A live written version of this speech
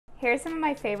Here are some of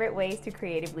my favorite ways to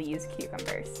creatively use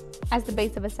cucumbers. As the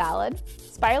base of a salad,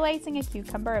 spiralizing a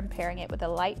cucumber and pairing it with a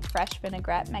light, fresh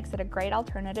vinaigrette makes it a great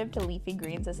alternative to leafy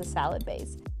greens as a salad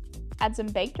base. Add some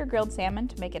baked or grilled salmon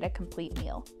to make it a complete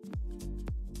meal.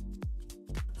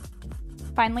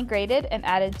 Finely grated and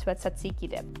added to a tzatziki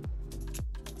dip.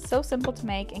 So simple to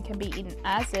make and can be eaten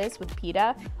as is with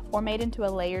pita or made into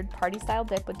a layered party-style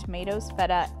dip with tomatoes,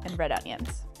 feta, and red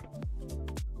onions.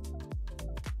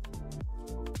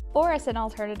 Or as an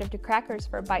alternative to crackers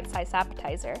for a bite-sized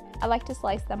appetizer, I like to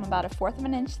slice them about 1/4 of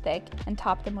an inch thick and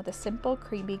top them with a simple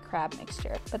creamy crab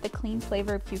mixture, but the clean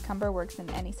flavor of cucumber works in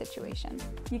any situation.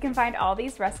 You can find all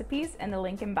these recipes in the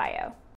link in bio.